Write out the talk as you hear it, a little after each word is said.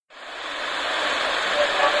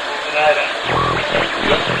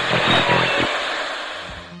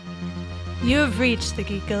You have reached the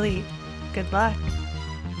Geek Elite. Good luck.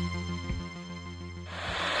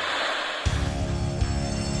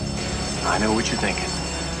 I know what you're thinking.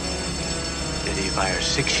 Did he fire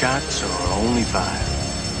 6 shots or only 5?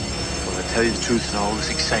 Well, to tell you the truth, in all this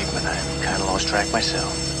excitement, I've kind of lost track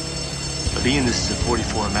myself. But being this is a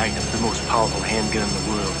 44 Magnum, the most powerful handgun in the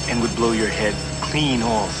world, and would blow your head clean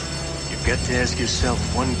off, you've got to ask yourself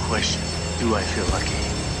one question. Do I feel lucky?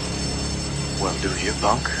 Well, do you,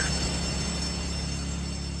 punk?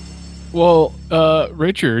 Well,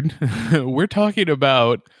 Richard, we're talking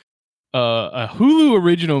about a Hulu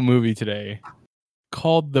original movie today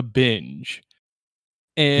called The Binge.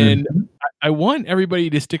 And I want everybody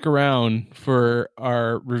to stick around for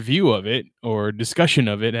our review of it or discussion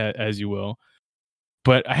of it, as you will.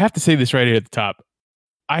 But I have to say this right here at the top.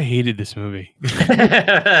 I hated this movie. We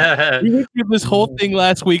went through this whole thing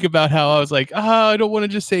last week about how I was like, I don't want to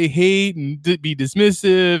just say hate and be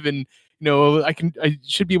dismissive, and I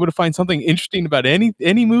should be able to find something interesting about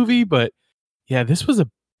any movie. But yeah, this was a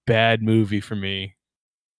bad movie for me.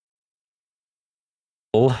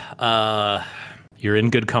 You're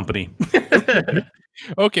in good company.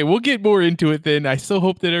 Okay, we'll get more into it then. I still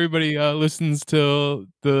hope that everybody listens to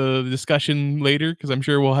the discussion later, because I'm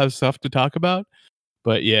sure we'll have stuff to talk about.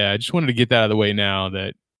 But yeah, I just wanted to get that out of the way now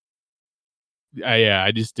that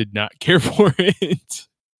I just did not care for it.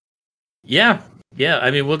 Yeah. I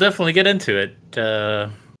mean, we'll definitely get into it.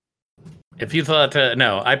 If you thought,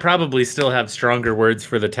 no, I probably still have stronger words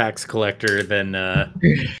for the tax collector than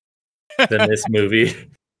this movie.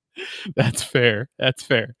 That's fair.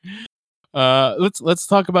 Let's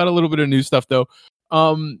talk about a little bit of new stuff though.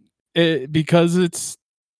 Because it's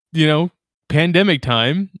pandemic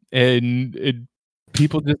time and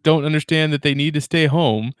people just don't understand that they need to stay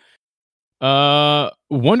home. Wonder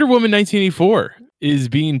Woman 1984 is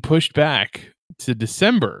being pushed back to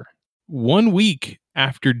December, 1 week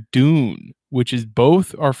after Dune, which is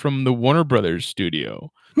both are from the Warner Brothers studio.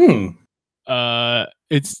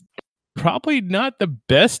 It's probably not the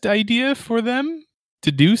best idea for them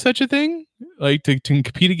to do such a thing, like to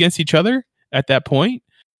compete against each other at that point.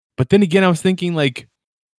 But then again, I was thinking, like,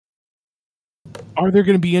 are there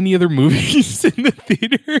going to be any other movies in the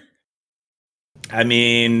theater? I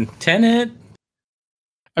mean, Tenet.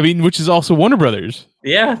 Which is also Warner Brothers.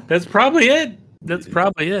 Yeah, that's probably it.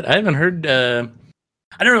 I haven't heard. I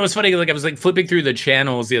don't know. It was funny. Like I was like flipping through the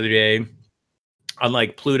channels the other day on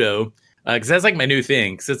like Pluto, because that's like my new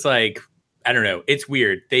thing. Because it's like, I don't know. It's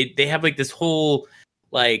weird. They have like this whole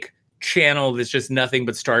like channel that's just nothing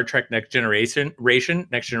but Star Trek Next Generation.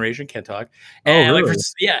 Can't talk. And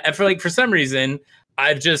really? for some reason,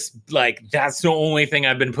 I've just like that's the only thing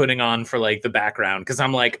I've been putting on for like the background, because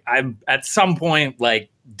I'm at some point like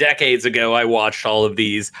decades ago I watched all of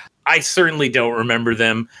these. I certainly don't remember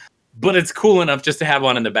them, but it's cool enough just to have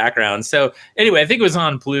on in the background. So anyway, I think it was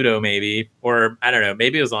on Pluto maybe, or I don't know,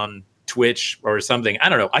 maybe it was on Twitch or something. I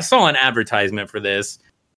don't know. I saw an advertisement for this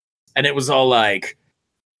and it was all like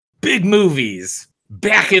big movies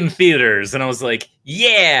back in theaters, and I was like,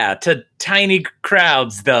 yeah, to tiny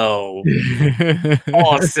crowds though.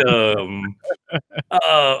 Awesome.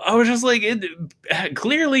 I was just like,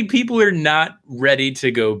 clearly people are not ready to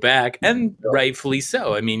go back, and rightfully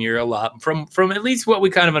so. I mean, you're a lot from at least what we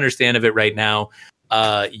kind of understand of it right now.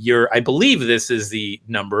 I believe this is the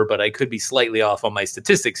number, but I could be slightly off on my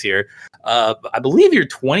statistics here. I believe you're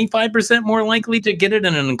 25% more likely to get it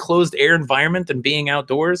in an enclosed air environment than being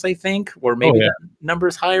outdoors, I think. Or maybe that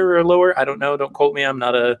number's higher or lower. I don't know. Don't quote me. I'm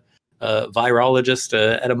not a virologist,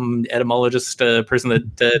 etymologist, person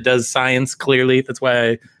that does science, clearly. That's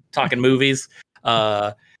why I talk in movies.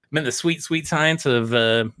 I'm in the sweet, sweet science of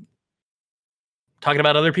talking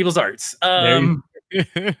about other people's arts.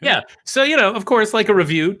 Yeah. So, of course, like a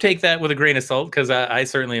review, take that with a grain of salt, because I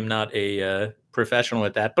certainly am not a professional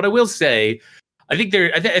at that. But I will say, I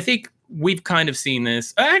think we've kind of seen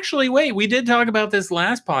this. Actually, wait, we did talk about this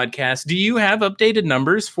last podcast. Do you have updated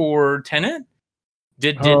numbers for Tenet?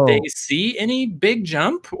 Did they see any big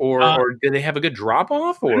jump, or did they have a good drop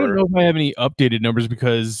off? Or I don't know if I have any updated numbers,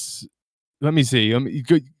 because let me see.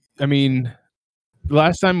 I mean,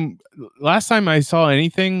 last time I saw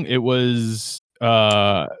anything, it was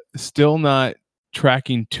still not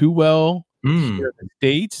tracking too well here in the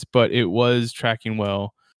States, but it was tracking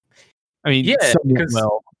well. I mean,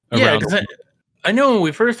 well. Because I know when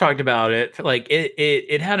we first talked about it, like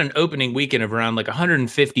it had an opening weekend of around like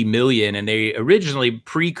 150 million, and they originally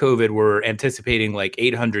pre-COVID were anticipating like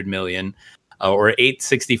 800 million, or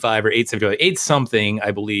 865 or 875, 8 something, I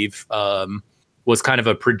believe, was kind of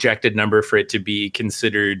a projected number for it to be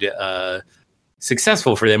considered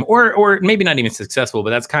successful for them, or maybe not even successful, but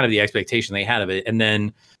that's kind of the expectation they had of it. And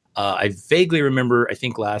then I vaguely remember, I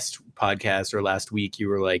think last podcast or last week, you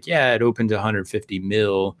were like, yeah, it opened to 150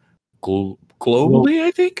 mil globally,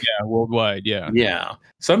 I think. Yeah, worldwide. Yeah. Yeah.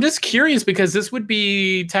 So I'm just curious because this would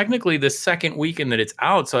be technically the second weekend that it's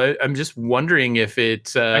out. So I'm just wondering if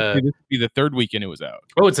it's Actually, this would be the third weekend it was out.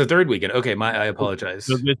 Oh, it's the third weekend. Okay, I apologize.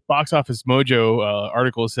 So this Box Office Mojo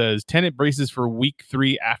article says Tenet braces for week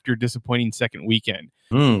 3 after disappointing second weekend.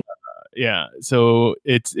 Yeah, so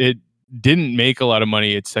it didn't make a lot of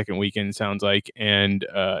money its second weekend, sounds like, and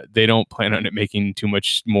they don't plan on it making too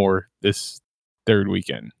much more this third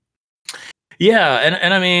weekend. Yeah,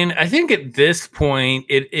 and I mean, I think at this point,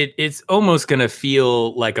 it's almost going to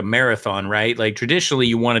feel like a marathon, right? Like traditionally,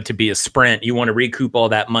 you want it to be a sprint. You want to recoup all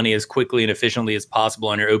that money as quickly and efficiently as possible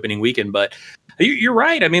on your opening weekend. But you're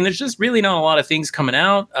right. I mean, there's just really not a lot of things coming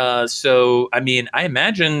out. So, I mean, I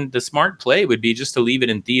imagine the smart play would be just to leave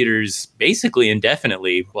it in theaters basically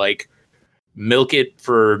indefinitely, like milk it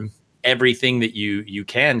for everything that you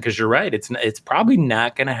can. Because you're right, it's probably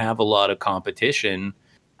not going to have a lot of competition.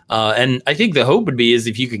 And I think the hope would be is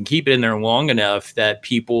if you can keep it in there long enough that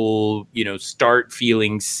people, start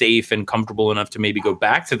feeling safe and comfortable enough to maybe go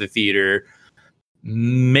back to the theater,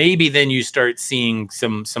 maybe then you start seeing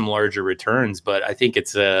some larger returns. But I think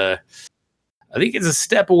it's a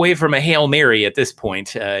step away from a Hail Mary at this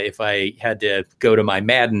point. If I had to go to my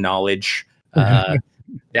Madden knowledge,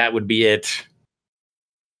 that would be it.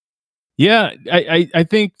 Yeah, I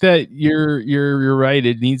think that you're right.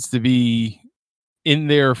 It needs to be in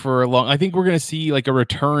there for a long. I think we're going to see like a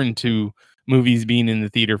return to movies being in the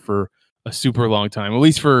theater for a super long time, at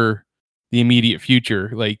least for the immediate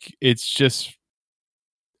future. Like it's just,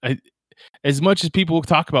 as much as people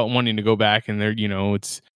talk about wanting to go back, and they're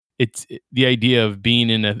it's the idea of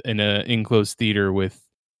being in a enclosed theater with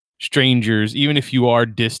strangers, even if you are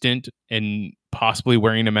distant and possibly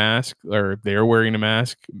wearing a mask, or they're wearing a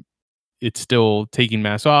mask. It's still taking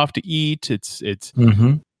masks off to eat. It's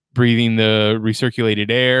breathing the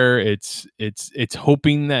recirculated air. It's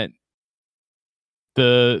hoping that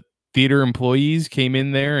the theater employees came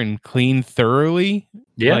in there and cleaned thoroughly,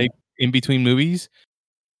 like in between movies.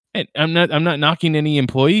 And I'm not knocking any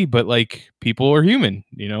employee, but like people are human,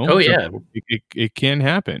 Oh yeah, so it can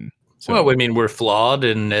happen. So. Well, I mean, we're flawed,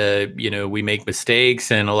 and we make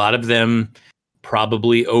mistakes, and a lot of them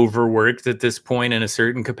probably overworked at this point in a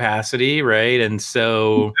certain capacity, right? And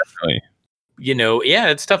so, definitely.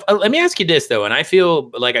 It's tough. Let me ask you this, though, and I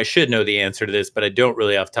feel like I should know the answer to this, but I don't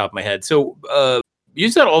really off the top of my head. So you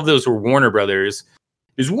said all of those were Warner Brothers.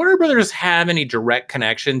 Does Warner Brothers have any direct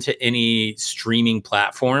connection to any streaming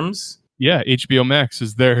platforms? Yeah, HBO Max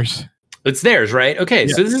is theirs. It's theirs, right? Okay,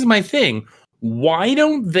 yeah. So this is my thing. Why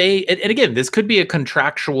don't they, and again, this could be a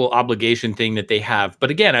contractual obligation thing that they have,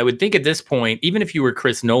 but again, I would think at this point, even if you were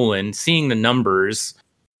Chris Nolan, seeing the numbers,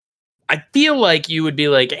 I feel like you would be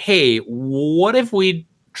like, hey, what if we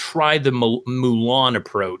try the Mulan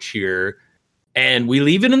approach here and we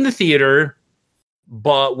leave it in the theater,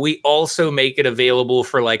 but we also make it available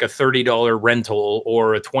for like a $30 rental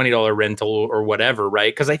or a $20 rental or whatever,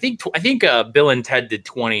 right? Because I think Bill and Ted did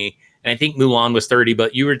 20, and I think Mulan was 30,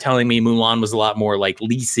 but you were telling me Mulan was a lot more like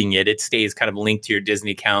leasing it. It stays kind of linked to your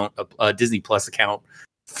Disney account, Disney Plus account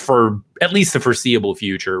for at least the foreseeable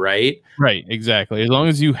future, right? Right, exactly. As long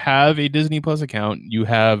as you have a Disney Plus account, you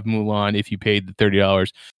have Mulan if you paid the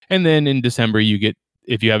 $30. And then in December,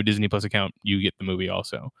 if you have a Disney Plus account, you get the movie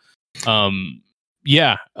also. I'm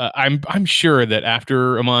sure that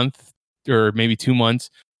after a month or maybe 2 months,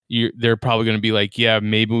 they're probably going to be like, yeah,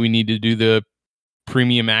 maybe we need to do the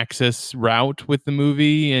premium access route with the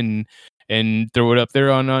movie and throw it up there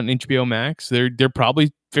on HBO Max. They're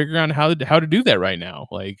probably figuring out how to do that right now.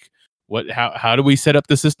 Like how do we set up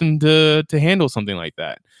the system to handle something like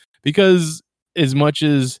that? Because as much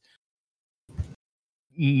as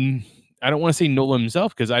I don't want to say Nolan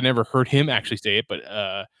himself, because I never heard him actually say it, but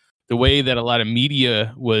the way that a lot of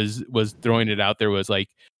media was throwing it out there was like,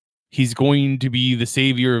 he's going to be the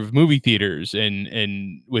savior of movie theaters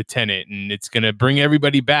and with Tenet, and it's going to bring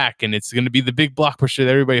everybody back, and it's going to be the big blockbuster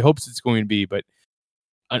that everybody hopes it's going to be. But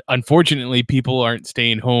unfortunately, people aren't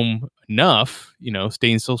staying home enough,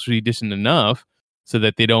 staying socially distant enough so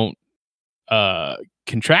that they don't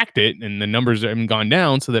contract it, and the numbers haven't gone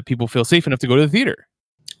down so that people feel safe enough to go to the theater.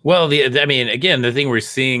 Well, again, the thing we're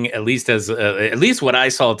seeing, at least what I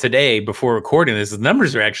saw today before recording this, the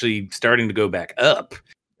numbers are actually starting to go back up.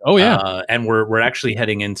 Oh yeah, and we're actually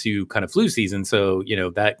heading into kind of flu season, so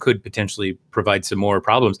that could potentially provide some more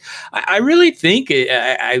problems. I really think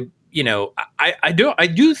I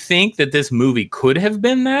do think that this movie could have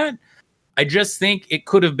been that. I just think it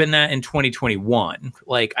could have been that in 2021.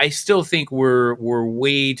 Like, I still think we're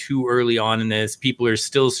way too early on in this. People are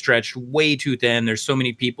still stretched way too thin. There's so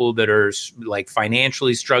many people that are like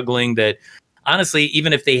financially struggling that honestly,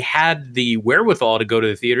 even if they had the wherewithal to go to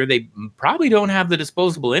the theater, they probably don't have the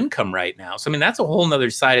disposable income right now. So, I mean, that's a whole nother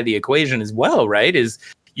side of the equation as well, right? Is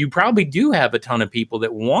you probably do have a ton of people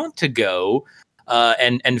that want to go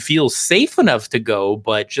and feel safe enough to go,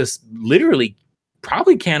 but just literally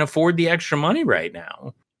probably can't afford the extra money right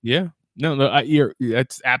now. Yeah, no,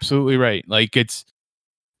 that's absolutely right. Like it's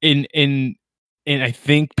and I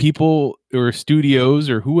think people or studios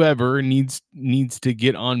or whoever needs to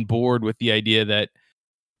get on board with the idea that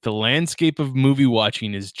the landscape of movie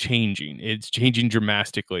watching is changing. It's changing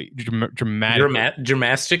dramatically.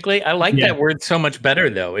 Dramatically, I like that word so much better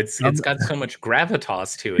though. It's got so much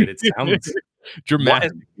gravitas to it. It sounds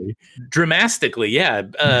dramatically. Yeah,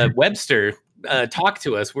 Webster. Talk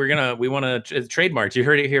to us. We want to trademark. You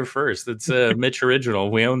heard it here first. It's Mitch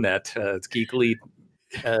Original. We own that. It's Geek Elite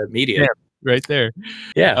Media. Yeah, right there.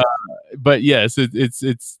 Yeah. But yes,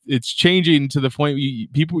 it's changing to the point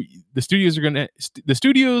the studios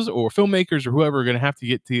or filmmakers or whoever are going to have to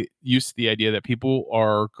get used to the idea that people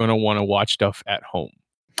are going to want to watch stuff at home.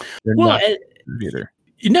 They're not theater.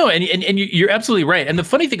 And you're absolutely right. And the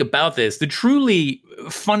funny thing about this, the truly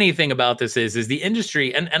funny thing about this is the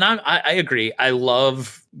industry. And I agree. I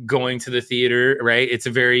love going to the theater. Right? It's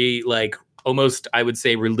a very like almost I would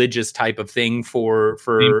say religious type of thing for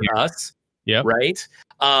us. Yeah. Right.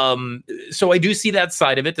 So I do see that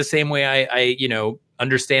side of it the same way I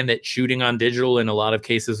understand that shooting on digital in a lot of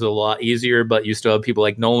cases is a lot easier, but you still have people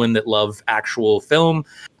like Nolan that love actual film.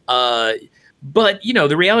 But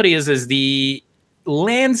the reality is the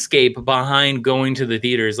landscape behind going to the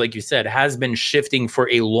theaters, like you said, has been shifting for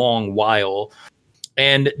a long while.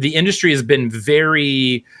 And the industry has been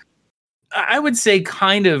very, I would say,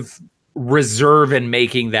 kind of reserve in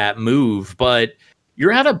making that move. But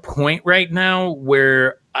you're at a point right now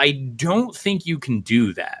where I don't think you can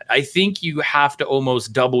do that. I think you have to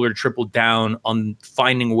almost double or triple down on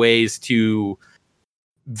finding ways to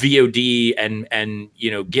VOD and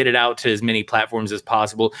get it out to as many platforms as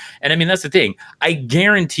possible. And I mean, that's the thing. I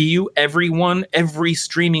guarantee you every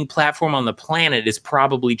streaming platform on the planet is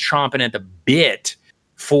probably chomping at the bit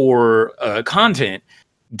for content.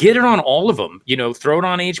 Get it on all of them, throw it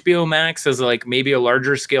on HBO Max as like maybe a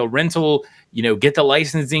larger scale rental, get the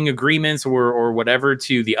licensing agreements or whatever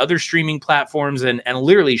to the other streaming platforms and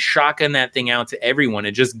literally shotgun that thing out to everyone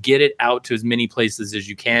and just get it out to as many places as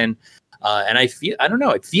you can. And I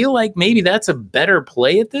feel like maybe that's a better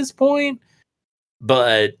play at this point,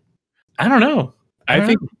 but I don't know. I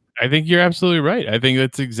think you're absolutely right. I think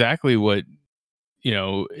that's exactly what,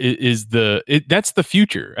 that's the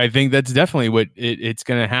future. I think that's definitely what it's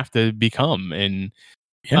going to have to become. And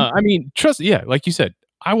I mean, like you said,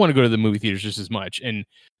 I want to go to the movie theaters just as much. And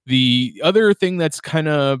the other thing that's kind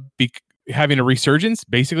of having a resurgence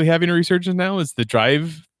now is the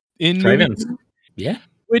drive-ins. Yeah.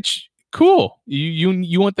 Which, cool.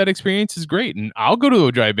 You want that experience is great. And I'll go to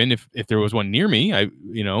a drive-in if there was one near me.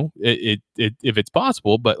 If it's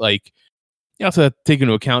possible, but like, you also have to take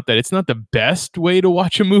into account that it's not the best way to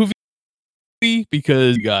watch a movie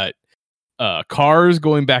because you got cars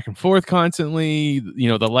going back and forth constantly.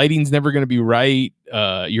 The lighting's never going to be right.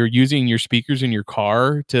 You're using your speakers in your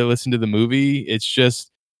car to listen to the movie. It's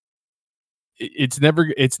just, it's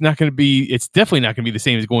definitely not going to be the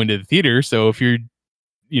same as going to the theater. So if you're,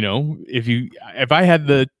 if I had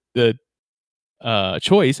the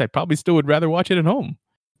choice, I probably still would rather watch it at home.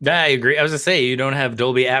 Yeah, I agree. I was gonna say you don't have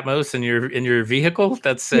Dolby Atmos in your vehicle.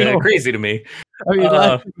 That's crazy to me. I mean,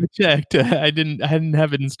 last time I checked, I hadn't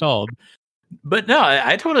have it installed. But no,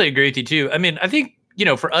 I totally agree with you too. I mean, I think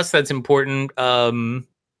for us that's important. I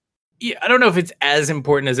don't know if it's as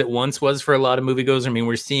important as it once was for a lot of moviegoers. I mean,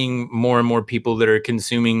 we're seeing more and more people that are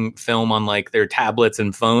consuming film on like their tablets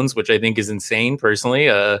and phones, which I think is insane. Personally,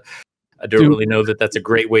 I don't really know that that's a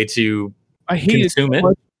great way to consume it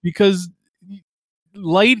because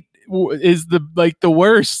light is the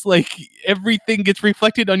worst. Like everything gets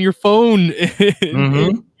reflected on your phone. Mm-hmm.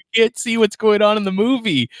 You can't see what's going on in the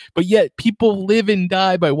movie, but yet people live and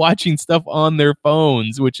die by watching stuff on their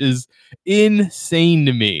phones, which is insane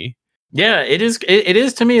to me. Yeah, it is. It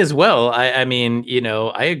is to me as well. I mean,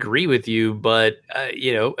 I agree with you, but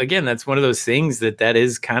again, that's one of those things that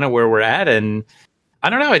is kind of where we're at, and I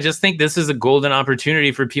don't know. I just think this is a golden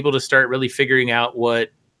opportunity for people to start really figuring out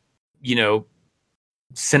what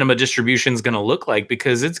cinema distribution is going to look like,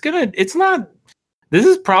 because this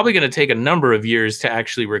is probably going to take a number of years to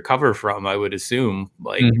actually recover from, I would assume.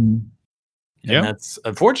 Like, And that's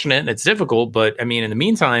unfortunate and it's difficult. But I mean, in the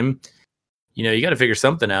meantime, you know, you got to figure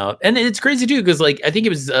something out. And it's crazy too, because like I think it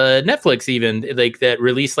was Netflix even like that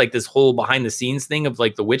released like this whole behind the scenes thing of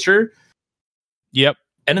like The Witcher. Yep.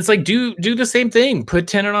 And it's like do the same thing. Put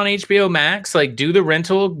Tenet on HBO Max, like do the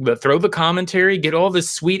rental, throw the commentary, get all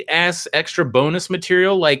this sweet ass extra bonus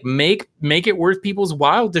material, like make it worth people's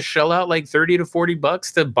while to shell out like $30 to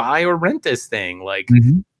 $40 to buy or rent this thing. Like,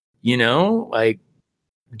 you know, like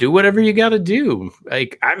do whatever you got to do.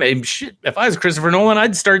 Like, I mean, shit, if I was Christopher Nolan,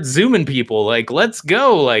 I'd start zooming people. Like, let's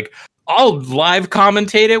go. Like, I'll live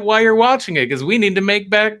commentate it while you're watching it because we need to make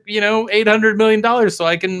back, you know, $800 million so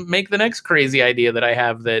I can make the next crazy idea that I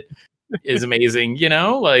have that is amazing, you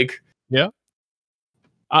know? Like, yeah.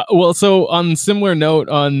 Well, so on similar note,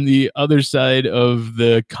 on the other side of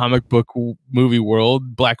the comic book movie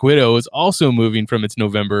world, Black Widow is also moving from its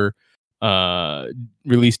November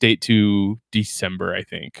release date to December, I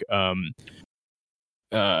think.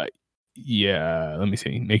 Yeah, let me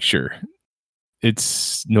see, make sure.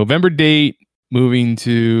 It's November date moving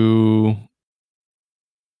to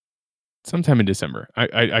sometime in December.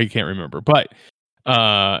 I can't remember, but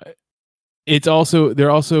it's also they're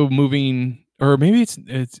also moving, or maybe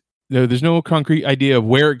it's there's no concrete idea of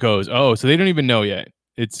where it goes. Oh, so they don't even know yet.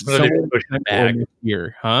 It's they're just pushing it back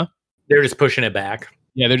here, huh? They're just pushing it back.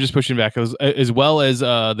 Yeah, they're just pushing back as well as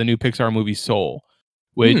the new Pixar movie Soul,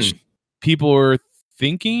 which people are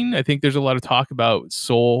thinking. I think there's a lot of talk about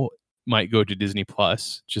Soul might go to Disney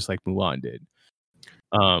Plus, just like Mulan did.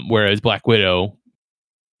 Whereas Black Widow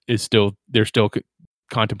is they're still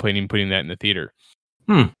contemplating putting that in the theater.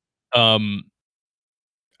 I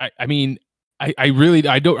mean, I really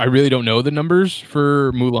don't know the numbers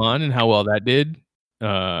for Mulan and how well that did.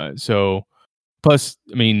 So plus,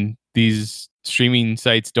 I mean, these streaming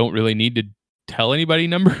sites don't really need to tell anybody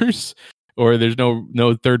numbers, or there's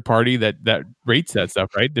no third party that rates that stuff,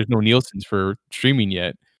 right? There's no Nielsen's for streaming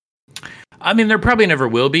yet. I mean, there probably never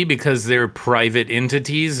will be because they're private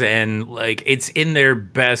entities, and like it's in their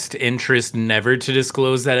best interest never to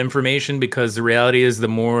disclose that information, because the reality is the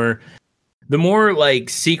more like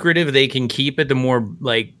secretive they can keep it, the more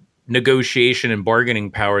like negotiation and bargaining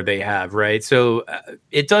power they have, right? So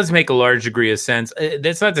it does make a large degree of sense.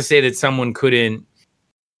 That's not to say that someone couldn't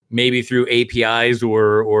maybe through APIs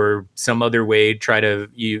or some other way try to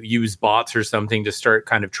use bots or something to start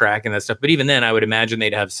kind of tracking that stuff. But even then, I would imagine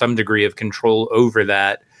they'd have some degree of control over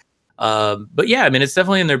that. But yeah, I mean, it's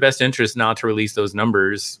definitely in their best interest not to release those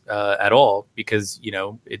numbers at all, because, you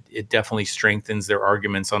know, it definitely strengthens their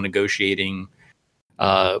arguments on negotiating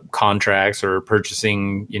contracts or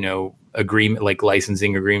purchasing, you know, agreement, like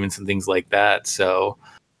licensing agreements and things like that. So,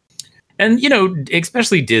 and, you know,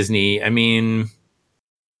 especially Disney, I mean,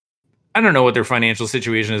 I don't know what their financial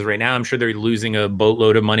situation is right now. I'm sure they're losing a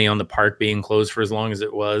boatload of money on the park being closed for as long as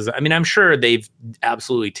it was. I mean, I'm sure they've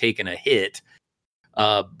absolutely taken a hit,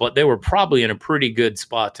 but they were probably in a pretty good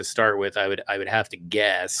spot to start with. I would have to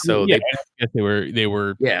guess. So yeah, I guess they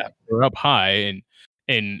were up high,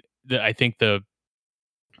 and I think the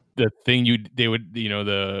thing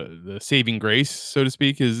the saving grace, so to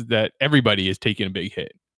speak, is that everybody is taking a big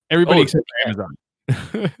hit. Everybody except Amazon.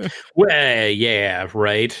 Well, yeah,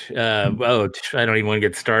 right. I don't even want to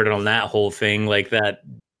get started on that whole thing, like that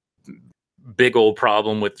big old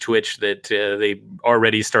problem with Twitch that they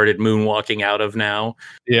already started moonwalking out of now.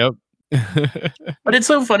 Yep. But it's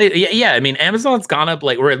so funny. Yeah. I mean, Amazon's gone up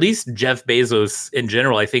like, or at least Jeff Bezos in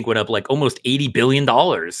general, I think went up like almost $80 billion,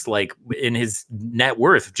 like in his net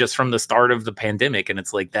worth just from the start of the pandemic. And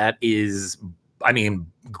it's like, that is, I mean,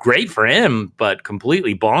 great for him, but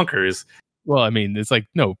completely bonkers. Well, I mean, it's like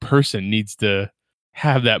no person needs to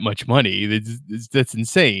have that much money. That's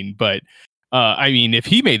insane. But I mean, if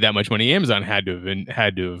he made that much money, Amazon had to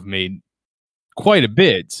have made quite a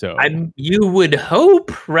bit. So you would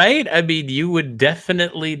hope, right? I mean, you would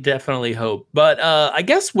definitely hope. But I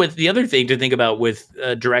guess with the other thing to think about with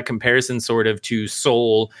direct comparison sort of to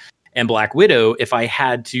Soul and Black Widow, if I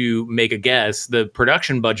had to make a guess, the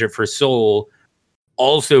production budget for Soul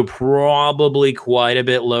also probably quite a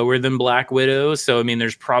bit lower than Black Widow. So, I mean,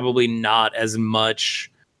 there's probably not as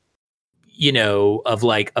much, you know, of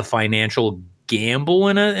like a financial gamble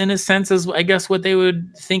in a sense as I guess what they would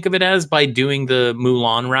think of it as by doing the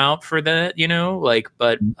Mulan route for that, you know, like,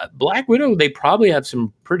 but Black Widow, they probably have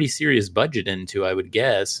some pretty serious budget into, I would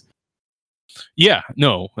guess. Yeah,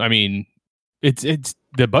 no, I mean, it's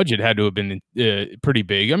the budget had to have been pretty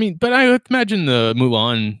big. I mean, but I would imagine the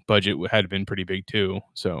Mulan budget had been pretty big too.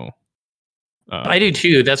 So I do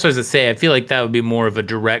too. That's what I was to say. I feel like that would be more of a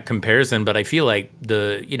direct comparison, but I feel like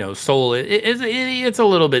the Soul it's a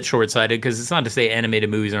little bit short sighted because it's not to say animated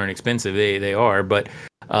movies aren't expensive. They are, but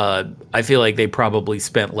I feel like they probably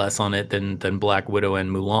spent less on it than Black Widow and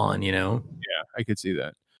Mulan. Yeah, I could see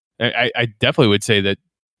that. I definitely would say that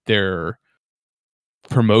their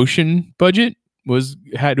promotion budget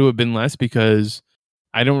had to have been less because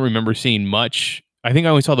I don't remember seeing much. I think I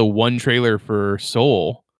only saw the one trailer for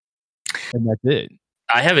Soul, and that's it.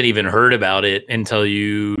 I haven't even heard about it until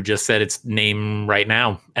you just said its name right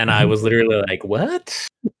now, and I was literally like, "What?"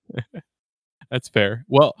 That's fair.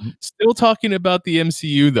 Well, still talking about the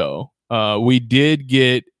MCU though, we did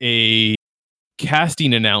get a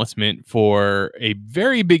casting announcement for a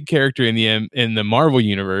very big character in the Marvel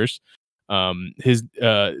universe.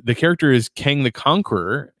 The character is Kang the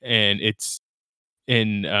Conqueror, and it's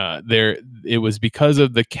in there. It was because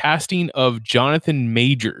of the casting of Jonathan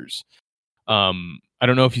Majors. I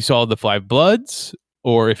don't know if you saw The Five Bloods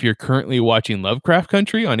or if you're currently watching Lovecraft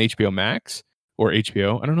Country on HBO Max or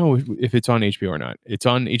HBO. I don't know if it's on HBO or not. It's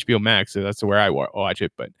on HBO Max, so that's where I watch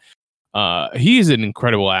it. But he is an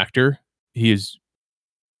incredible actor. He is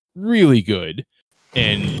really good,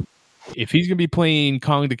 and if he's gonna be playing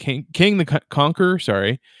King the Conqueror,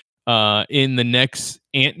 in the next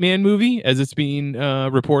Ant-Man movie, as it's being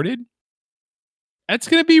reported, that's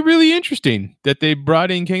gonna be really interesting. That they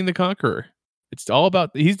brought in King the Conqueror. He's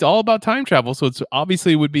all about time travel, so it's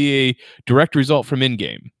obviously would be a direct result from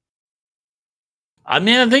Endgame. I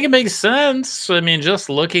mean, I think it makes sense. I mean, just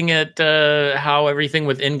looking at how everything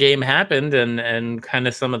with Endgame happened and kind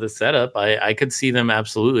of some of the setup, I could see them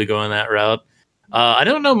absolutely going that route. I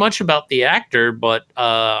don't know much about the actor, but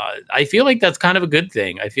I feel like that's kind of a good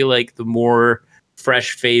thing. I feel like the more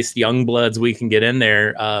fresh-faced young bloods we can get in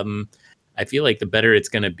there, I feel like the better it's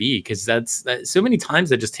going to be, because that's so many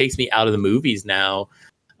times that just takes me out of the movies now.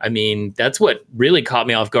 I mean, that's what really caught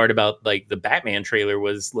me off guard about like the Batman trailer,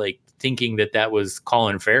 was like thinking that was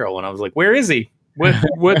Colin Farrell, and I was like, where is he?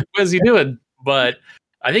 What is he doing? But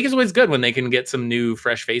I think it's always good when they can get some new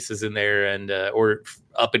fresh faces in there, and or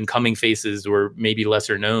up and coming faces, or maybe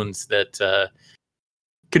lesser knowns that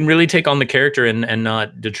can really take on the character and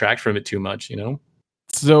not detract from it too much,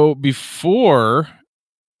 So before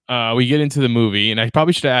we get into the movie, and I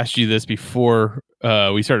probably should have asked you this before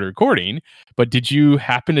we started recording, but did you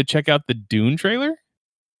happen to check out the Dune trailer?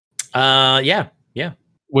 Yeah.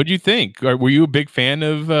 What'd you think? Were you a big fan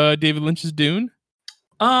of David Lynch's Dune?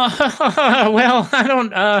 Well, I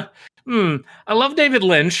don't. I love David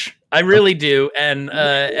Lynch. I really do. And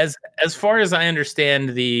as far as I understand,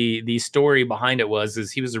 the story behind it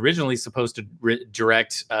is he was originally supposed to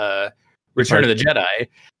direct Return of the Jedi.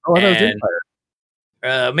 Oh, that was Empire.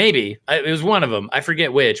 Maybe it was one of them. I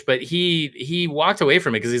forget which, but he walked away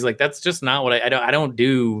from it because he's like, that's just not what I don't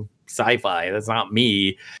do sci-fi. That's not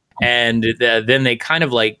me. And then they kind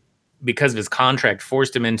of like, because of his contract,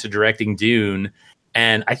 forced him into directing Dune.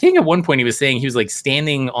 And I think at one point he was saying he was like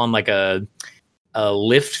standing on like a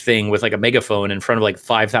lift thing with like a megaphone in front of like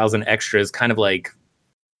 5,000 extras, kind of like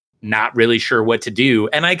not really sure what to do.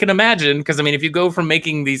 And I can imagine, because I mean, if you go from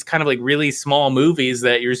making these kind of like really small movies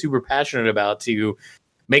that you're super passionate about to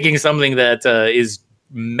making something that is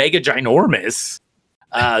mega ginormous,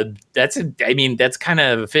 that's kind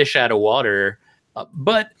of a fish out of water.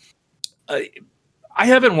 But I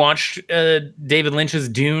haven't watched David Lynch's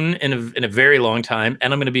Dune in a very long time,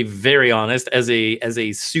 and I'm going to be very honest. As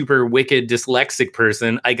a super wicked dyslexic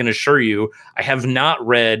person, I can assure you, I have not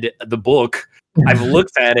read the book. I've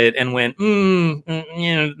looked at it and went, probably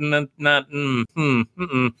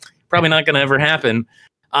not going to ever happen.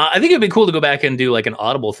 I think it'd be cool to go back and do like an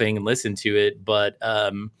Audible thing and listen to it, but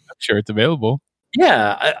I'm sure it's available.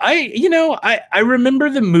 Yeah, I remember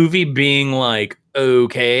the movie being like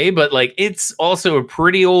okay, but like it's also a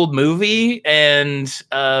pretty old movie, and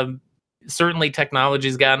certainly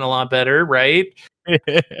technology's gotten a lot better, right?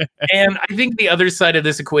 And I think the other side of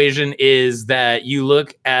this equation is that you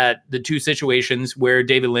look at the two situations where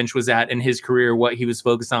David Lynch was at in his career, what he was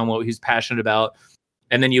focused on, what he was passionate about,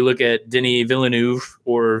 and then you look at Denis Villeneuve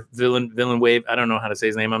or Villeneuve. I don't know how to say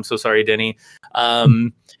his name. I'm so sorry, Denny.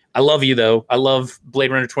 I love you though. I love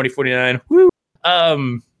Blade Runner 2049. Woo.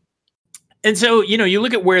 And so, you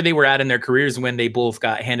look at where they were at in their careers when they both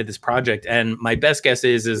got handed this project. And my best guess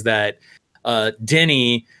is that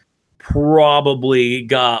Denny probably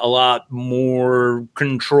got a lot more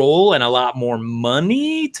control and a lot more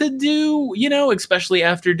money to do, especially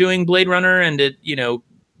after doing Blade Runner and it,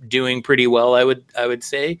 doing pretty well, I would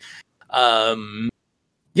say.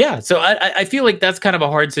 Yeah. So I feel like that's kind of a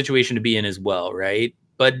hard situation to be in as well. Right.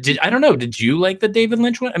 But I don't know. Did you like the David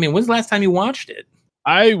Lynch one? I mean, when's the last time you watched it?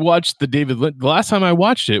 I watched the David Lynch. The last time I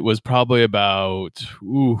watched it was probably about,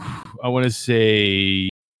 I want to say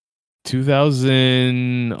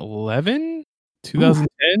 2011,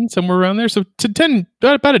 2010, somewhere around there. So to 10,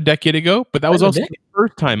 about a decade ago. But that was also the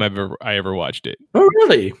first time I ever watched it. Oh,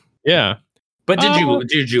 really? Yeah. But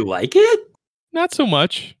did you like it? Not so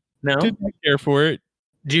much. No. Didn't care for it.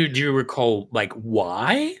 Do you recall like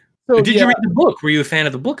why? So, did you read the book? Were you a fan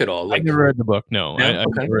of the book at all? Like, I never read the book. No, no? I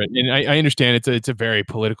never read, and I understand it's a very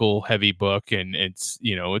political heavy book, and it's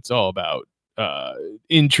it's all about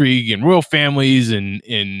intrigue and royal families and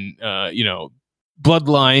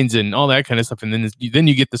bloodlines and all that kind of stuff, and then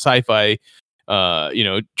you get the sci-fi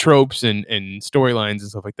tropes and storylines and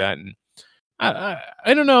stuff like that, and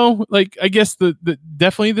I don't know, like I guess the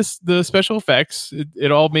definitely the special effects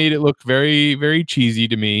it all made it look very, very cheesy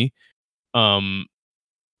to me.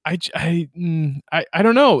 I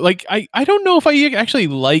don't know. Like I don't know if I actually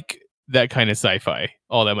like that kind of sci-fi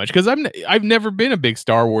all that much, because I've never been a big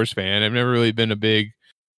Star Wars fan. I've never really been a big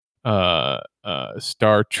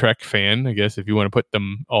Star Trek fan, I guess, if you want to put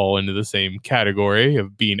them all into the same category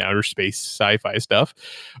of being outer space sci-fi stuff.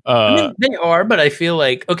 I mean, they are, but I feel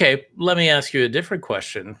like, okay, let me ask you a different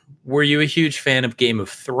question. Were you a huge fan of Game of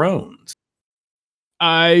Thrones?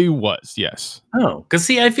 I was, yes. Oh, because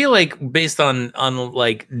see, I feel like based on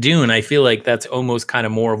like Dune, I feel like that's almost kind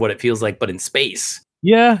of more of what it feels like, but in space.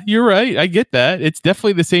 Yeah, you're right. I get that. It's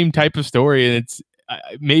definitely the same type of story, and it's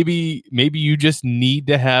maybe you just need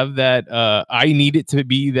to have that. I need it to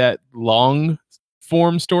be that long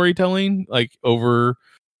form storytelling, like over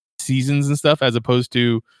seasons and stuff, as opposed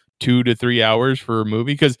to 2 to 3 hours for a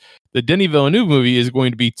movie. Because the Denis Villeneuve movie is going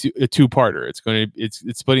to be a two-parter. It's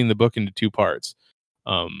splitting the book into two parts.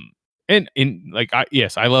 And like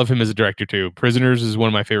I love him as a director too. Prisoners is one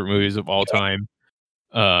of my favorite movies of all time.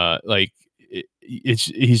 Like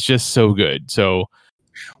he's just so good. So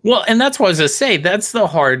well, and that's what I was gonna say. That's the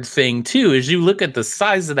hard thing too, is you look at the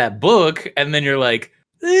size of that book and then you're like,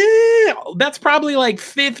 that's probably like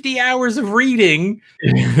 50 hours of reading.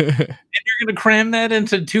 And you're gonna cram that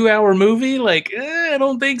into a 2-hour movie? Like, I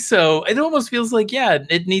don't think so. It almost feels like, yeah,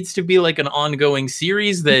 it needs to be like an ongoing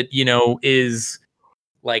series that, is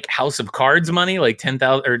like House of Cards money, like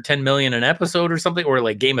 10,000 or 10 million an episode or something, or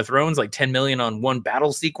like Game of Thrones, like 10 million on one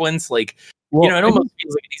battle sequence. Like, it almost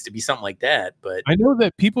feels like it needs to be something like that. But I know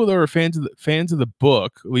that people that are fans of the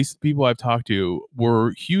book, at least the people I've talked to,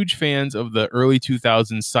 were huge fans of the early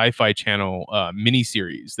 2000s Sci-Fi Channel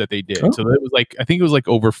miniseries that they did. Oh. So that was like, I think it was like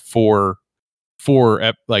over four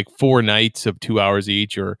nights of 2 hours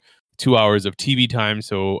each, or 2 hours of TV time,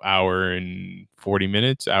 so hour and 40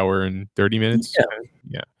 minutes, hour and 30 minutes.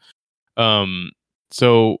 Yeah.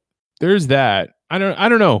 So there's that. I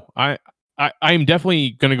don't know. I'm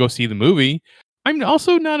definitely gonna go see the movie. I'm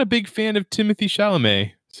also not a big fan of Timothée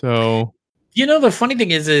Chalamet. So the funny thing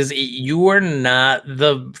is you are not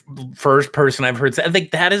the first person I've heard say. I think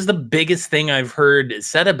that is the biggest thing I've heard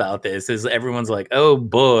said about this. Is everyone's like, oh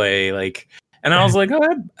boy, like. And I was like,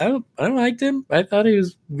 I liked him. I thought he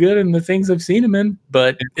was good in the things I've seen him in.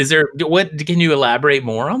 But can you elaborate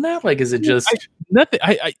more on that? Like, is it just nothing?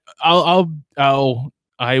 I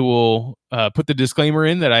will put the disclaimer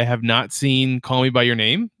in that I have not seen Call Me by Your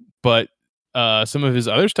Name, but some of his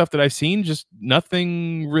other stuff that I've seen, just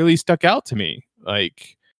nothing really stuck out to me.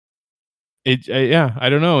 Like I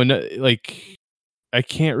don't know. And like, I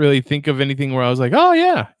can't really think of anything where I was like, oh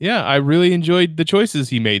yeah, I really enjoyed the choices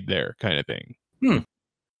he made there, kind of thing.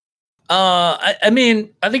 I mean,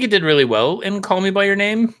 I think it did really well in Call Me by Your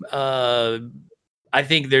Name. I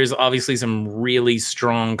think there's obviously some really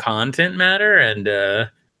strong content matter, and I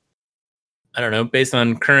don't know, based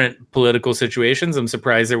on current political situations, I'm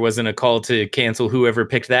surprised there wasn't a call to cancel whoever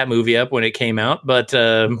picked that movie up when it came out, but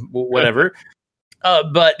whatever.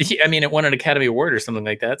 But I mean, it won an Academy Award or something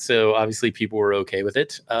like that, so obviously people were okay with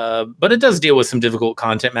it. But it does deal with some difficult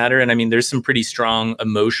content matter, and I mean, there's some pretty strong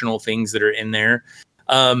emotional things that are in there.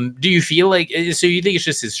 Do you feel like, so you think it's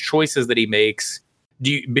just his choices that he makes?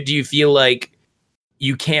 Do you feel like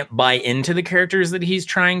you can't buy into the characters that he's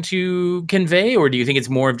trying to convey, or do you think it's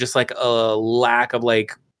more of just like a lack of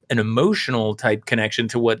like an emotional type connection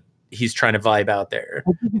to what he's trying to vibe out there?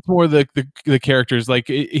 I think it's more the characters. Like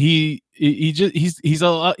he's a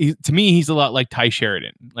lot. To me, he's a lot like Ty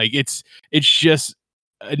Sheridan. Like it's just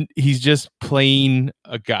he's just playing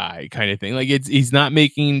a guy kind of thing. Like he's not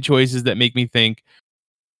making choices that make me think,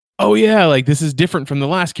 oh yeah, like this is different from the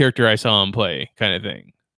last character I saw him play, kind of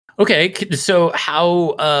thing. Okay, so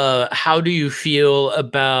how do you feel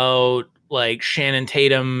about like Shannon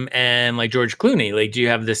Tatum and like George Clooney? Like, do you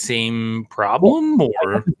have the same problem or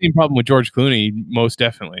I have the same problem with George Clooney? Most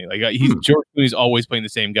definitely. Like George Clooney's always playing the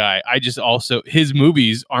same guy. I just also his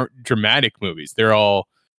movies aren't dramatic movies. They're all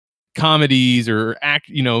comedies or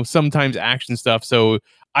sometimes action stuff. So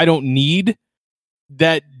I don't need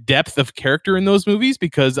that depth of character in those movies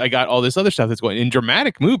because I got all this other stuff that's going in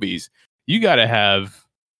dramatic movies. You got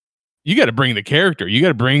to bring the character. You got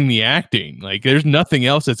to bring the acting. Like there's nothing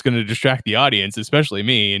else that's going to distract the audience, especially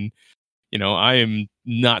me. And, I am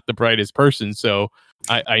not the brightest person. So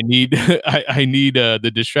I need, I need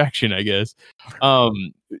the distraction, I guess.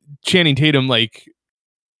 Channing Tatum, I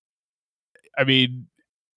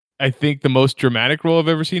think the most dramatic role I've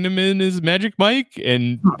ever seen him in is Magic Mike.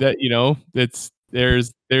 And that,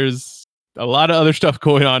 there's a lot of other stuff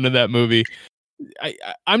going on in that movie.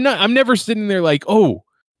 I'm never sitting there like, oh,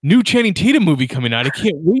 new Channing Tatum movie coming out. I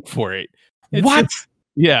can't wait for it.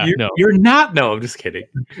 You're not. No, I'm just kidding.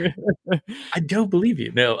 I don't believe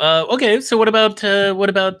you. No. Okay. So what about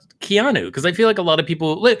Keanu? Because I feel like a lot of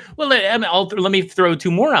people. Let me throw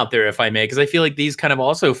two more out there if I may, because I feel like these kind of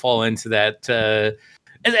also fall into that.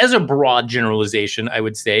 As a broad generalization, I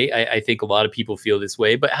would say I think a lot of people feel this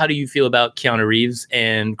way. But how do you feel about Keanu Reeves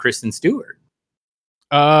and Kristen Stewart?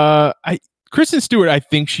 Kristen Stewart, I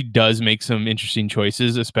think she does make some interesting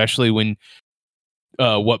choices, especially when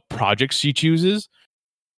what projects she chooses.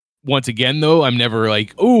 Once again, though, I'm never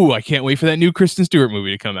like, oh, I can't wait for that new Kristen Stewart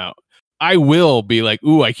movie to come out. I will be like,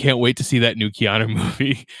 ooh, I can't wait to see that new Keanu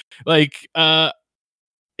movie.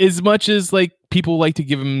 As much as people like to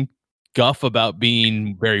give him guff about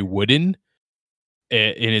being very wooden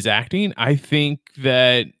in his acting, I think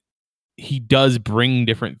that he does bring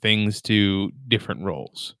different things to different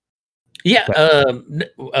roles. Yeah.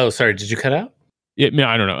 Sorry. Did you cut out? Yeah.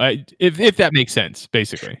 I don't know. If that makes sense,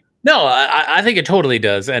 basically. No, I think it totally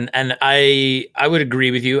does, and I would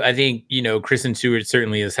agree with you. I think Kristen Stewart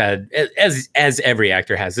certainly has had, as every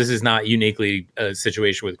actor has. This is not uniquely a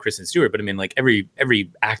situation with Kristen Stewart, but I mean,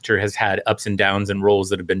 every actor has had ups and downs and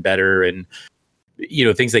roles that have been better, and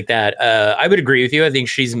things like that. I would agree with you. I think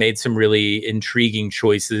she's made some really intriguing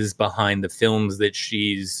choices behind the films that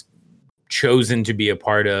she's chosen to be a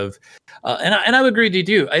part of. And I would agree with you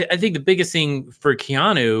too. I think the biggest thing for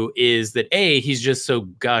Keanu is that he's just so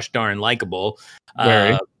gosh darn likable.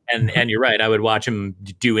 And you're right. I would watch him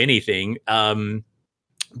do anything.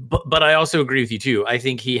 But I also agree with you too. I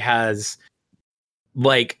think he has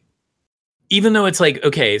even though it's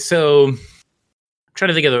okay, so I'm trying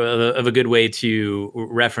to think of a good way to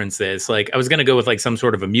reference this. I was going to go with some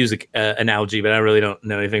sort of a music analogy, but I really don't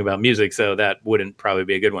know anything about music. So that wouldn't probably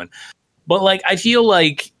be a good one. But I feel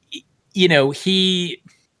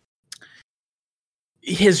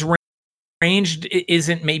his range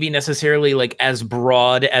isn't maybe necessarily as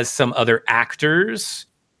broad as some other actors,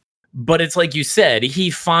 but it's like you said, he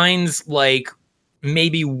finds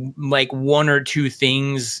maybe one or two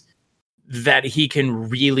things that he can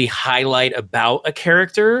really highlight about a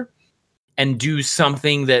character and do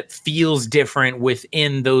something that feels different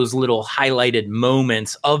within those little highlighted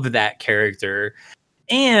moments of that character.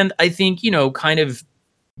 And I think, kind of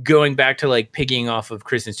going back to picking off of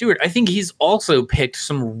Kristen Stewart, I think he's also picked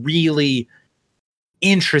some really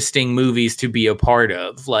interesting movies to be a part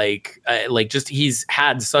of. Just he's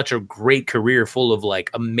had such a great career full of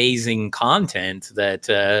amazing content that,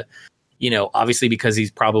 obviously because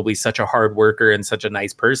he's probably such a hard worker and such a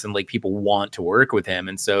nice person, people want to work with him.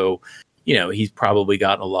 And so, he's probably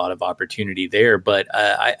gotten a lot of opportunity there, but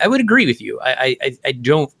I would agree with you.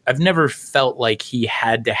 I've never felt like he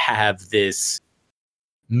had to have this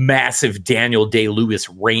massive Daniel Day-Lewis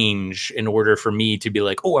range in order for me to be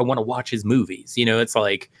I want to watch his movies. It's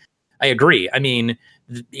I agree. I mean,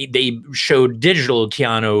 they showed digital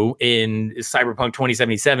Keanu in Cyberpunk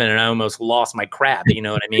 2077 and I almost lost my crap. You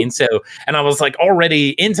know what I mean? So, and I was already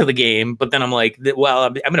into the game, but then I'm well,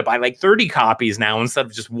 I'm going to buy 30 copies now instead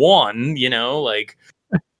of just one,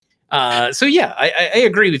 so yeah, I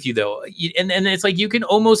agree with you though. And it's you can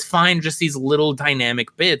almost find just these little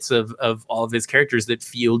dynamic bits of all of his characters that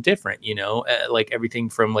feel different, everything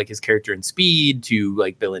from his character in Speed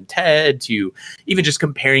to Bill and Ted to even just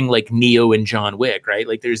comparing Neo and John Wick, right?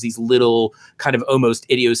 There's these little kind of almost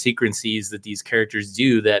idiosyncrasies that these characters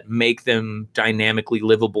do that make them dynamically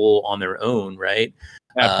livable on their own, right?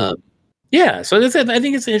 Absolutely. Yeah, so that's it. I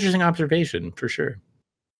think it's an interesting observation for sure.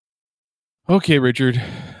 Okay, Richard,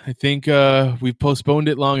 I think we've postponed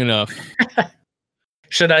it long enough.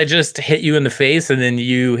 Should I just hit you in the face and then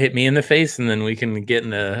you hit me in the face and then we can get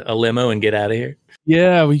in a limo and get out of here?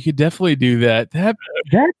 Yeah, we could definitely do that. That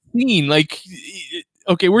scene,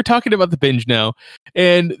 okay, we're talking about The Binge now,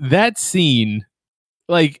 and that scene,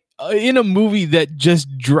 like in a movie that just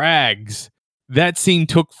drags, that scene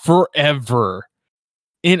took forever,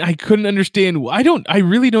 and I couldn't understand. I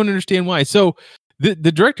really don't understand why. So the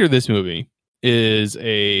director of this movie is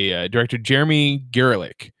a director, Jeremy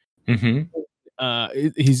Gerlich.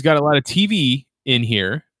 Mm-hmm. He's got a lot of TV in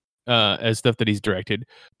here as stuff that he's directed,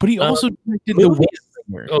 but he also directed The Wedding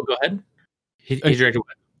Ringer. Oh, go ahead. He directed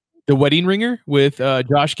what? The Wedding Ringer with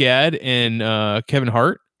Josh Gad and Kevin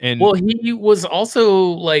Hart. And well, he was also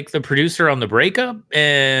like the producer on The Breakup,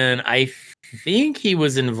 and I think he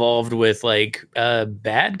was involved with like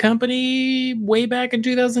Bad Company way back in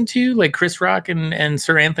 2002, like Chris Rock and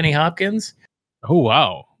Sir Anthony Hopkins. Oh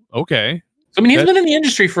wow, okay. So, I mean, he's been in the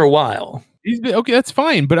industry for a while. He's been okay. That's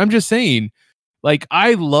fine, but I'm just saying, like,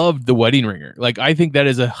 I loved The Wedding Ringer. Like, I think that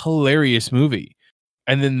is a hilarious movie,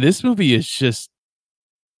 and then this movie is just.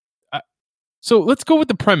 So let's go with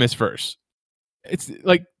the premise first. It's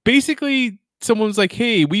like basically someone's like,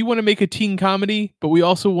 "Hey, we want to make a teen comedy, but we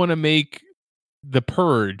also want to make The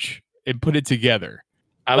Purge and put it together."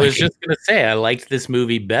 I was just gonna say I liked this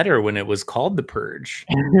movie better when it was called The Purge.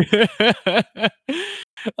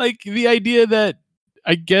 Like the idea that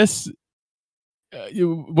I guess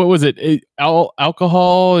what was it?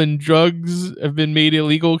 Alcohol and drugs have been made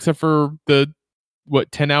illegal except for the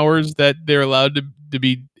 10 hours that they're allowed to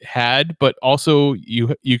be had, but also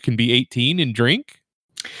you can be 18 and drink.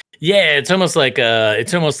 Yeah, it's almost like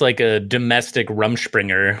a domestic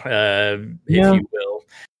Rumspringa, if you will.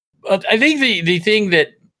 I think the thing that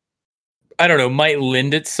I don't know might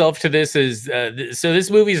lend itself to this is so this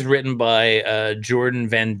movie is written by Jordan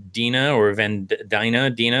Van Dina or Van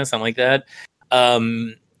Dina, something like that.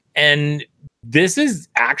 And this is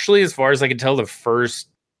actually, as far as I can tell, the first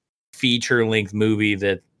feature-length movie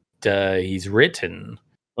that he's written.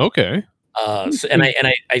 Okay. So, and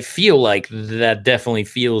I feel like that definitely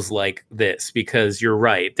feels like this because you're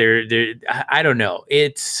right. I don't know.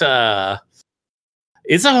 It's a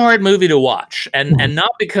hard movie to watch, and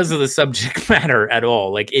not because of the subject matter at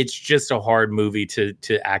all. Like it's just a hard movie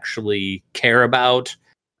to actually care about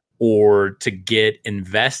or to get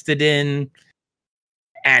invested in.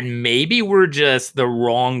 And maybe we're just the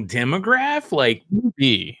wrong demographic. Like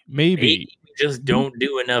maybe we just don't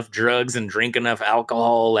do enough drugs and drink enough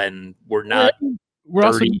alcohol, and we're 30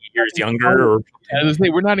 also years younger. Or I was say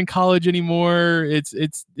we're not in college anymore. It's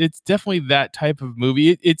definitely that type of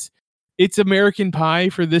movie. It's American Pie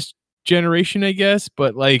for this generation, I guess.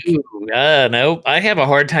 But like, no, I have a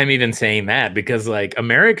hard time even saying that because like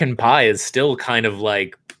American Pie is still kind of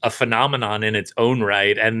like a phenomenon in its own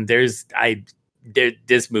right, and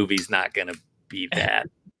this movie's not going to be that.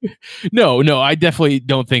 No, I definitely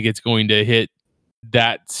don't think it's going to hit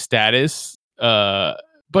that status.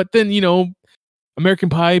 But then, American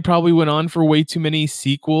Pie probably went on for way too many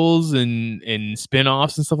sequels and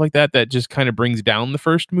spin-offs and stuff like that just kind of brings down the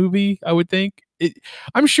first movie, I would think.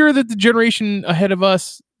 I'm sure that the generation ahead of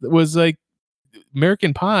us was like,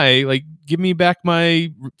 American Pie, like, give me back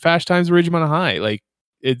my Fast Times at Ridgemont High. Like,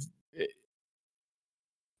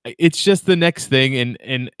 it's just the next thing,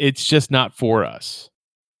 and it's just not for us.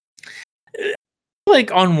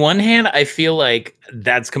 Like on one hand, I feel like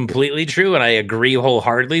that's completely true, and I agree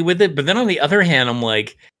wholeheartedly with it. But then on the other hand, I'm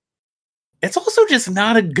like, it's also just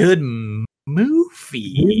not a good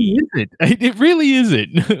movie. It really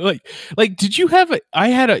isn't. like, did you have I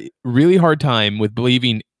had a really hard time with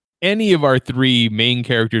believing any of our three main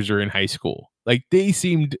characters are in high school. Like they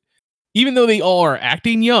seemed, even though they all are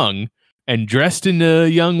acting young and dressed in a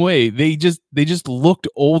young way, they just looked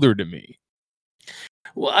older to me.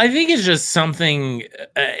 Well, I think it's just something,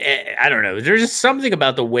 I don't know. There's just something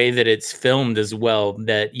about the way that it's filmed as well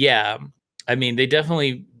that, yeah, I mean, they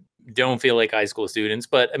definitely don't feel like high school students,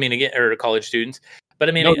 but I mean, again, or college students, but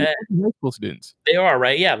I mean, high school students. They are,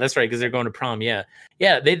 right? Yeah, that's right. Because they're going to prom. Yeah.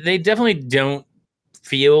 Yeah. They definitely don't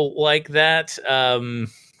feel like that. And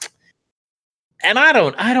I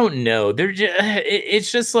don't know. They're just,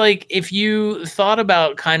 it's just like, if you thought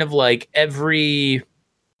about kind of like every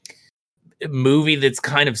movie that's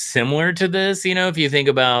kind of similar to this, if you think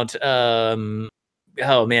about oh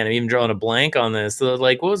man, I'm even drawing a blank on this. So,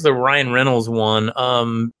 like, what was the Ryan Reynolds one?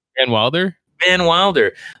 Van Wilder.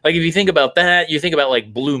 Like, if you think about that, you think about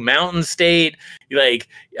like Blue Mountain State, like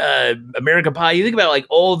American Pie. You think about like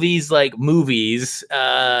all these like movies,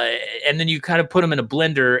 and then you kind of put them in a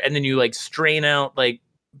blender, and then you like strain out like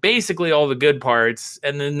basically all the good parts,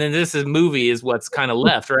 and then this movie is what's kind of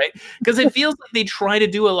left, right? Because it feels like they try to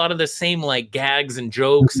do a lot of the same like gags and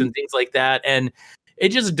jokes and things like that, and it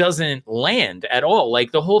just doesn't land at all.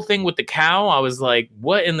 Like the whole thing with the cow, I was like,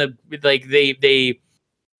 what in the, like they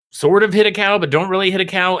sort of hit a cow, but don't really hit a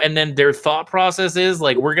cow. And then their thought process is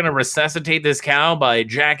like, we're going to resuscitate this cow by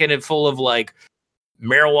jacking it full of like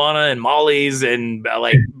marijuana and mollies and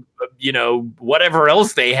like, you know, whatever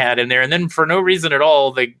else they had in there. And then for no reason at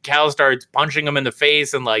all, the cow starts punching them in the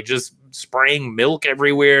face and like just spraying milk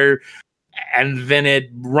everywhere. And then it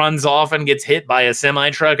runs off and gets hit by a semi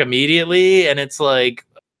truck immediately. And it's like,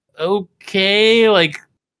 okay, like,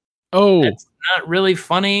 oh, it's not really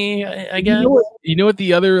funny, I guess. You know what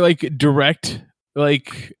the other like direct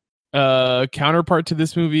like counterpart to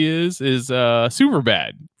this movie is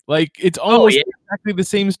Superbad. Like it's almost exactly the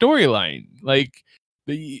same storyline. Like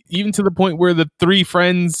even to the point where the three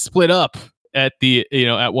friends split up at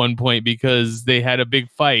one point because they had a big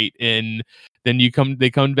fight, and then they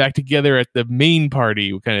come back together at the main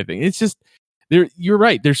party kind of thing. It's just you're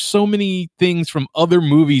right. There's so many things from other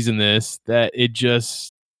movies in this that it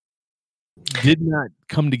just did not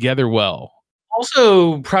come together well.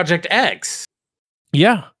 Also, Project X.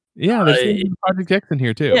 Yeah, there's Project X in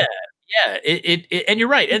here too. Yeah, it and you're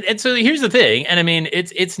right. And so here's the thing. And I mean,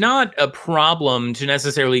 it's not a problem to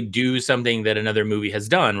necessarily do something that another movie has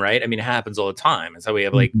done, right? I mean, it happens all the time. And so we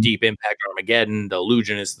have like Deep Impact, Armageddon, The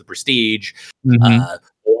Illusionist, The Prestige,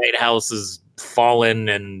 White House is fallen,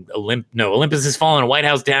 and Olympus is fallen, White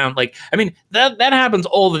House down. Like, I mean, that happens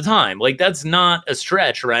all the time. Like, that's not a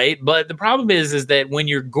stretch, right? But the problem is that when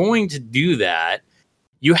you're going to do that,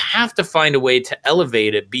 you have to find a way to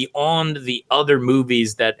elevate it beyond the other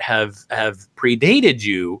movies that have predated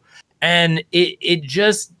you. And it's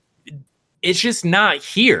just not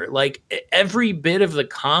here. Like every bit of the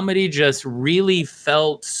comedy just really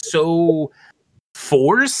felt so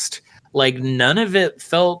forced. Like none of it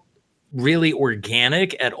felt really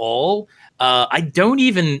organic at all. I don't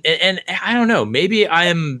even, and I don't know, maybe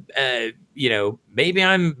I'm, maybe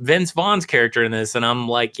I'm Vince Vaughn's character in this and I'm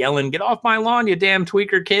like yelling, "Get off my lawn, you damn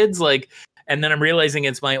tweaker kids." Like, and then I'm realizing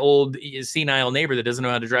it's my old senile neighbor that doesn't know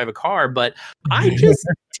how to drive a car, but I just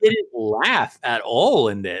didn't laugh at all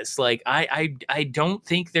in this. Like, I don't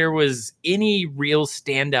think there was any real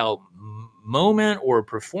standout moment or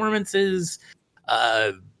performances.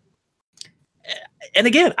 And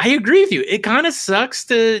again, I agree with you. It kind of sucks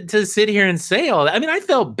to sit here and say all that. I mean, I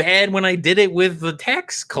felt bad when I did it with the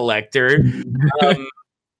tax collector.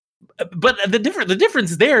 But the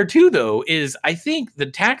difference there too, though, is I think the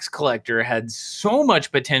tax collector had so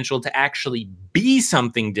much potential to actually be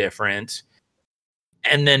something different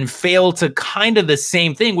and then fail to kind of the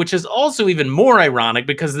same thing, which is also even more ironic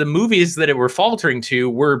because the movies that it were faltering to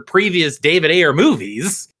were previous David Ayer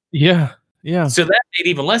movies. Yeah. Yeah. So that made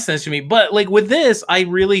even less sense to me. But like with this, I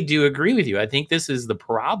really do agree with you. I think this is the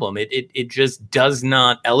problem. It just does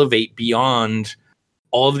not elevate beyond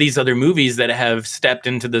all of these other movies that have stepped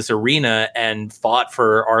into this arena and fought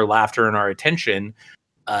for our laughter and our attention.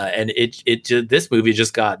 And this movie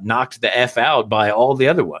just got knocked the F out by all the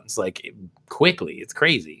other ones, like quickly. It's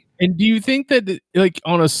crazy. And do you think that like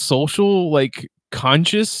on a social, like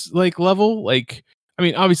conscious, like level, like, I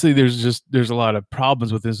mean, obviously there's a lot of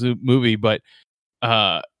problems with this movie, but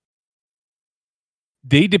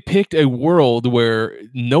they depict a world where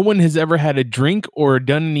no one has ever had a drink or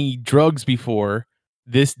done any drugs before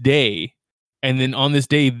this day. And then on this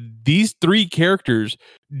day, these three characters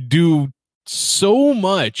do so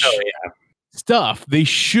much stuff. They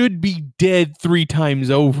should be dead 3 times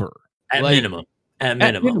over. At minimum.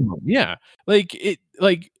 Yeah.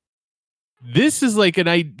 This is like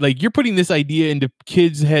you're putting this idea into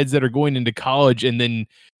kids' heads that are going into college and then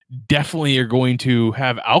definitely are going to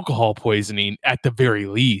have alcohol poisoning at the very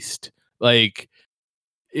least. Like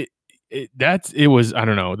the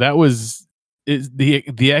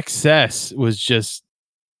excess was just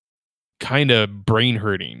kind of brain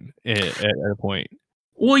hurting at a point.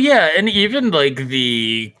 Well, yeah, and even like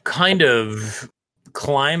the kind of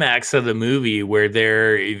climax of the movie where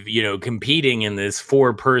they're competing in this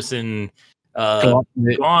 4-person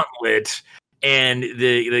gauntlet, and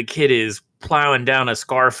the kid is plowing down a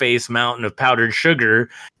Scarface mountain of powdered sugar,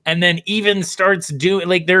 and then even starts doing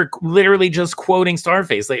like they're literally just quoting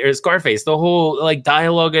Scarface. The whole like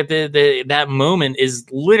dialogue at that moment is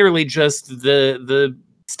literally just the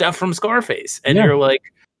stuff from Scarface, and you're like,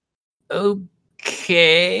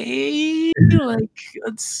 okay, like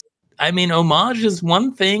homage is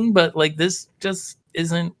one thing, but like this just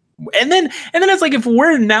isn't. And then it's like, if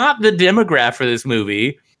we're not the demographic for this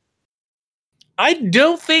movie, I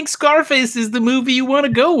don't think Scarface is the movie you want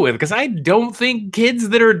to go with, because I don't think kids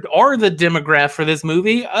that are the demographic for this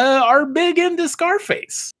movie are big into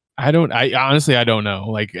Scarface. I honestly don't know.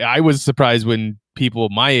 Like, I was surprised when people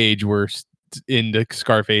my age were into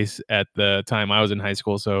Scarface at the time I was in high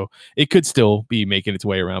school, so it could still be making its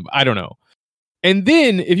way around. But I don't know. And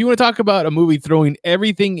then if you want to talk about a movie throwing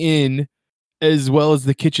everything in as well as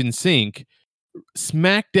the kitchen sink,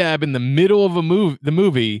 smack dab in the middle of the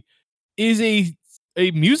movie is a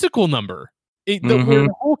musical number. Where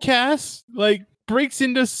the whole cast like breaks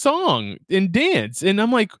into song and dance, and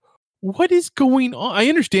I'm like, what is going on? I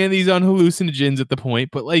understand he's on hallucinogens at the point,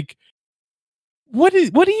 but like, what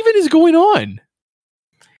even is going on?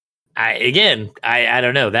 I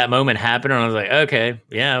don't know. That moment happened, and I was like, okay,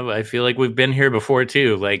 yeah, I feel like we've been here before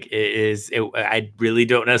too. Like, I really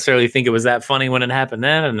don't necessarily think it was that funny when it happened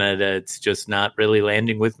then, and it's just not really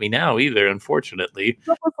landing with me now either, unfortunately.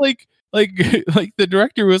 Like the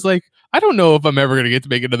director was like, I don't know if I'm ever going to get to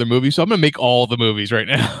make another movie, so I'm going to make all the movies right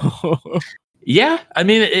now. Yeah, I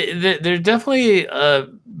mean, there definitely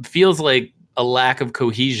feels like a lack of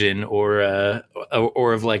cohesion or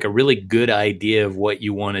of like a really good idea of what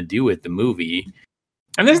you want to do with the movie.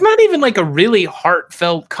 And there's not even like a really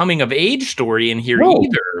heartfelt coming of age story in here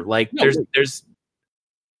either. Like there's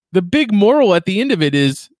the big moral at the end of it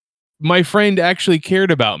is my friend actually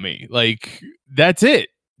cared about me. Like that's it.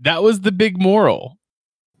 That was the big moral.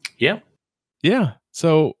 Yeah. Yeah.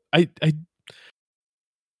 So I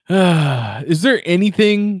is there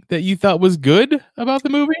anything that you thought was good about the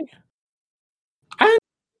movie?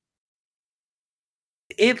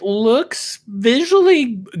 It looks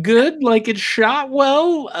visually good, like it's shot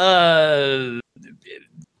well.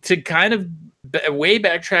 To kind of way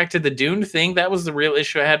backtrack to the Dune thing, that was the real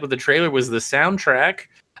issue I had with the trailer, was the soundtrack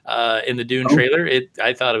in the Dune trailer.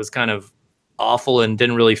 I thought it was kind of awful and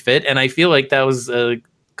didn't really fit, and I feel like that was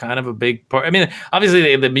kind of a big part. I mean,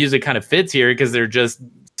 obviously the music kind of fits here because they're just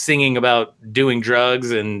singing about doing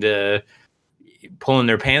drugs and pulling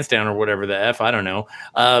their pants down or whatever the F, I don't know.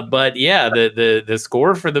 But yeah, the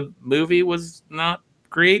score for the movie was not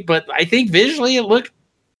great, but I think visually it looked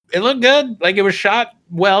good. Like it was shot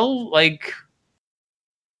well. Like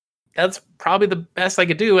that's probably the best I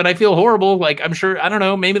could do. And I feel horrible. Like I'm sure, I don't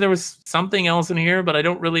know, maybe there was something else in here, but I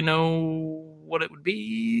don't really know what it would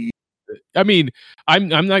be. I mean, I'm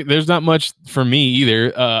not. There's not much for me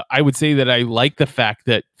either. I would say that I like the fact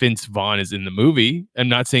that Vince Vaughn is in the movie. I'm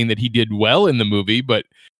not saying that he did well in the movie, but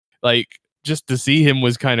like just to see him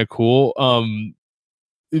was kind of cool.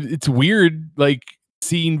 It's weird, like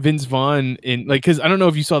seeing Vince Vaughn in like, because I don't know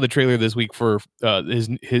if you saw the trailer this week for his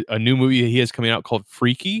a new movie he has coming out called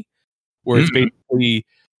Freaky, where it's basically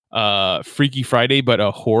Freaky Friday but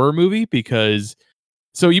a horror movie. Because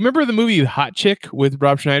so you remember the movie Hot Chick with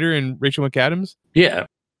Rob Schneider and Rachel McAdams? Yeah.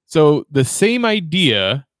 So the same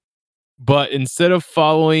idea, but instead of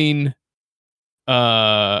following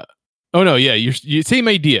you same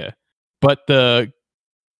idea, but the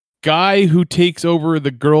guy who takes over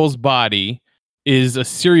the girl's body is a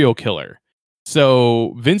serial killer.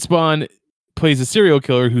 So Vince Vaughn plays a serial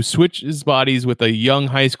killer who switches bodies with a young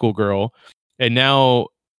high school girl, and now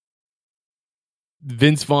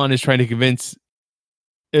Vince Vaughn is trying to convince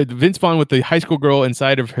Vince Vaughn with the high school girl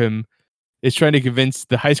inside of him is trying to convince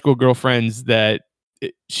the high school girlfriends that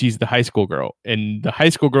she's the high school girl, and the high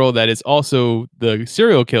school girl that is also the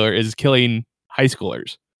serial killer is killing high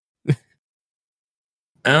schoolers.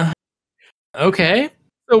 Okay.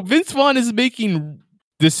 So Vince Vaughn is making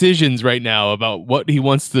decisions right now about what he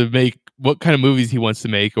wants to make, what kind of movies he wants to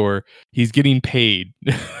make, or he's getting paid.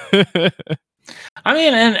 I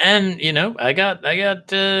mean, and you know, I got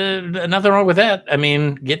nothing wrong with that. I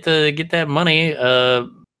mean, get that money.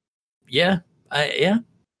 Yeah,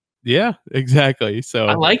 exactly. So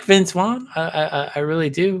I like Vince Vaughn. I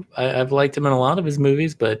really do. I've liked him in a lot of his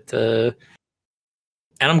movies, but and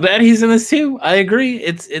I'm glad he's in this too. I agree.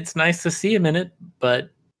 It's nice to see him in it,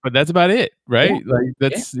 but that's about it, right? Yeah. Like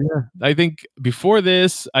that's I think before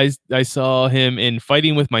this, I saw him in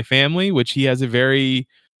Fighting with My Family, which he has a very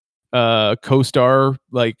co-star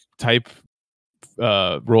like type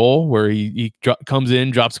role where he comes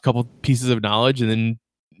in, drops a couple pieces of knowledge, and then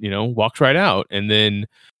walks right out. And then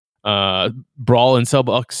Brawl in Cell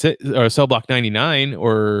Block 99,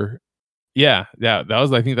 or that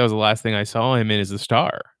was, I think that was the last thing I saw him in as a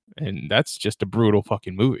star, and that's just a brutal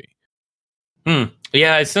fucking movie.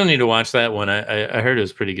 Yeah, I still need to watch that one. I heard it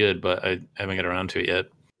was pretty good, but I haven't got around to it yet.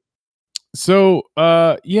 So,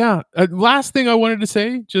 last thing I wanted to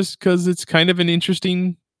say, just because it's kind of an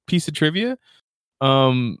interesting piece of trivia.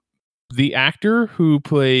 The actor who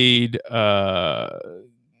played, what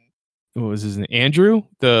was his name? Andrew,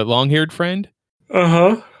 the long-haired friend.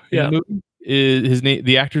 Yeah.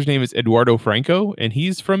 The actor's name is Eduardo Franco, and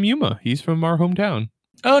he's from Yuma. He's from our hometown.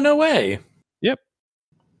 Oh, no way. Yep.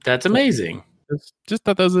 That's amazing. Just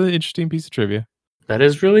thought that was an interesting piece of trivia. That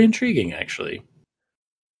is really intriguing, actually.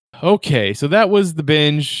 Okay, so that was the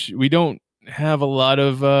binge. We don't have a lot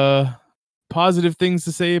of positive things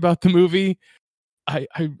to say about the movie. But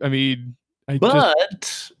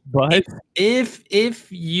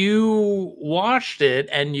if you watched it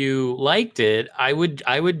and you liked it, I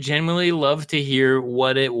would genuinely love to hear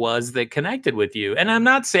what it was that connected with you. And I'm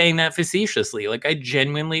not saying that facetiously. Like, I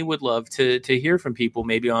genuinely would love to hear from people,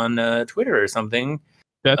 maybe on Twitter or something.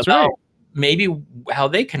 That's right. Maybe how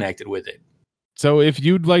they connected with it. So if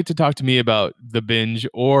you'd like to talk to me about the binge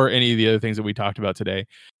or any of the other things that we talked about today,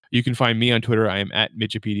 you can find me on Twitter. I am at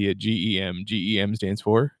Mitchipedia, GEM. GEM stands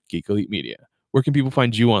for Geek Elite Media. Where can people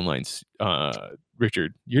find you online,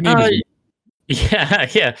 Richard? Your name is...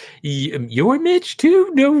 Yeah. You're Mitch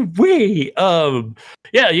too? No way.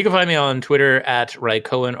 Yeah, you can find me on Twitter at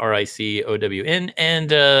Rycowen, RICOWN,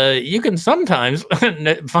 and you can sometimes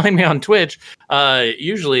find me on Twitch.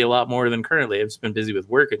 Usually a lot more than currently. I've just been busy with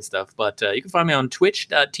work and stuff, but you can find me on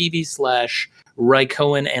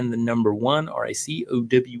twitch.tv/Rycowen and the number 1,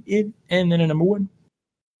 RICOWN, and then a number 1.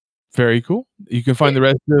 Very cool. You can find the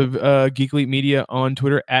rest of Geek Elite Media on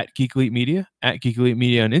Twitter at Geek Elite Media, at Geek Elite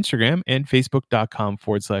Media on Instagram, and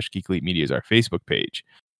Facebook.com/Geek Elite Media is our Facebook page.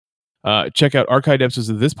 Check out archived episodes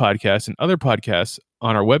of this podcast and other podcasts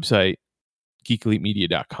on our website,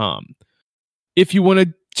 geekelitemedia.com. If you want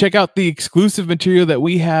to check out the exclusive material that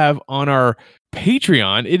we have on our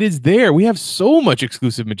Patreon, it is there. We have so much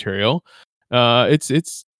exclusive material.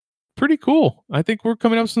 It's pretty cool. I think we're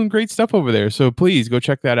coming up with some great stuff over there. So please go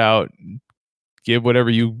check that out. Give whatever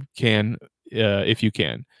you can, if you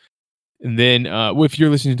can. And then if you're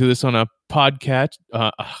listening to this on a podcast,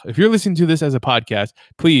 if you're listening to this as a podcast,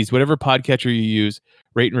 please, whatever podcatcher you use,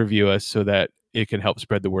 rate and review us so that it can help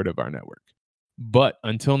spread the word of our network. But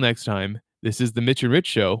until next time, this is the Mitch and Rich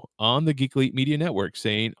Show on the Geek Elite Media Network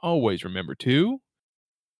saying, always remember to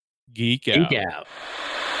geek out.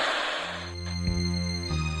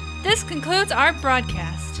 This concludes our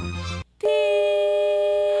broadcast. Beep.